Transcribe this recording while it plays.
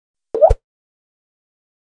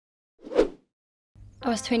I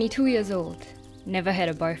was 22 years old, never had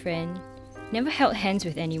a boyfriend, never held hands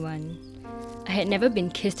with anyone. I had never been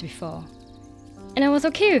kissed before. And I was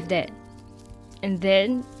okay with that. And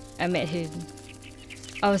then I met him.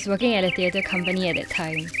 I was working at a theatre company at that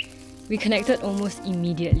time. We connected almost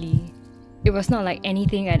immediately. It was not like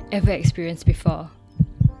anything I'd ever experienced before.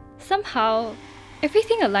 Somehow,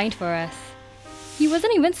 everything aligned for us. He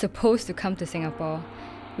wasn't even supposed to come to Singapore.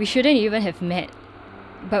 We shouldn't even have met.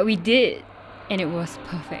 But we did, and it was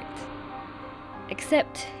perfect.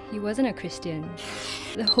 Except, he wasn't a Christian.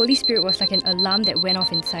 The Holy Spirit was like an alarm that went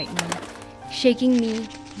off inside me, shaking me,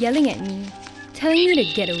 yelling at me, telling me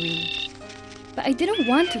to get away. But I didn't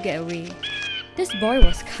want to get away. This boy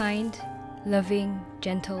was kind, loving,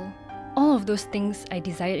 gentle, all of those things I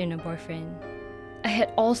desired in a boyfriend. I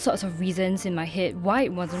had all sorts of reasons in my head why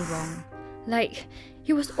it wasn't wrong. Like,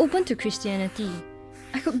 he was open to Christianity.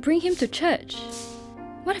 I could bring him to church.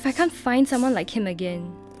 What if I can't find someone like him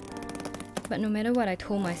again? But no matter what I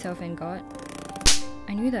told myself and God,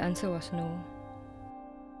 I knew the answer was no.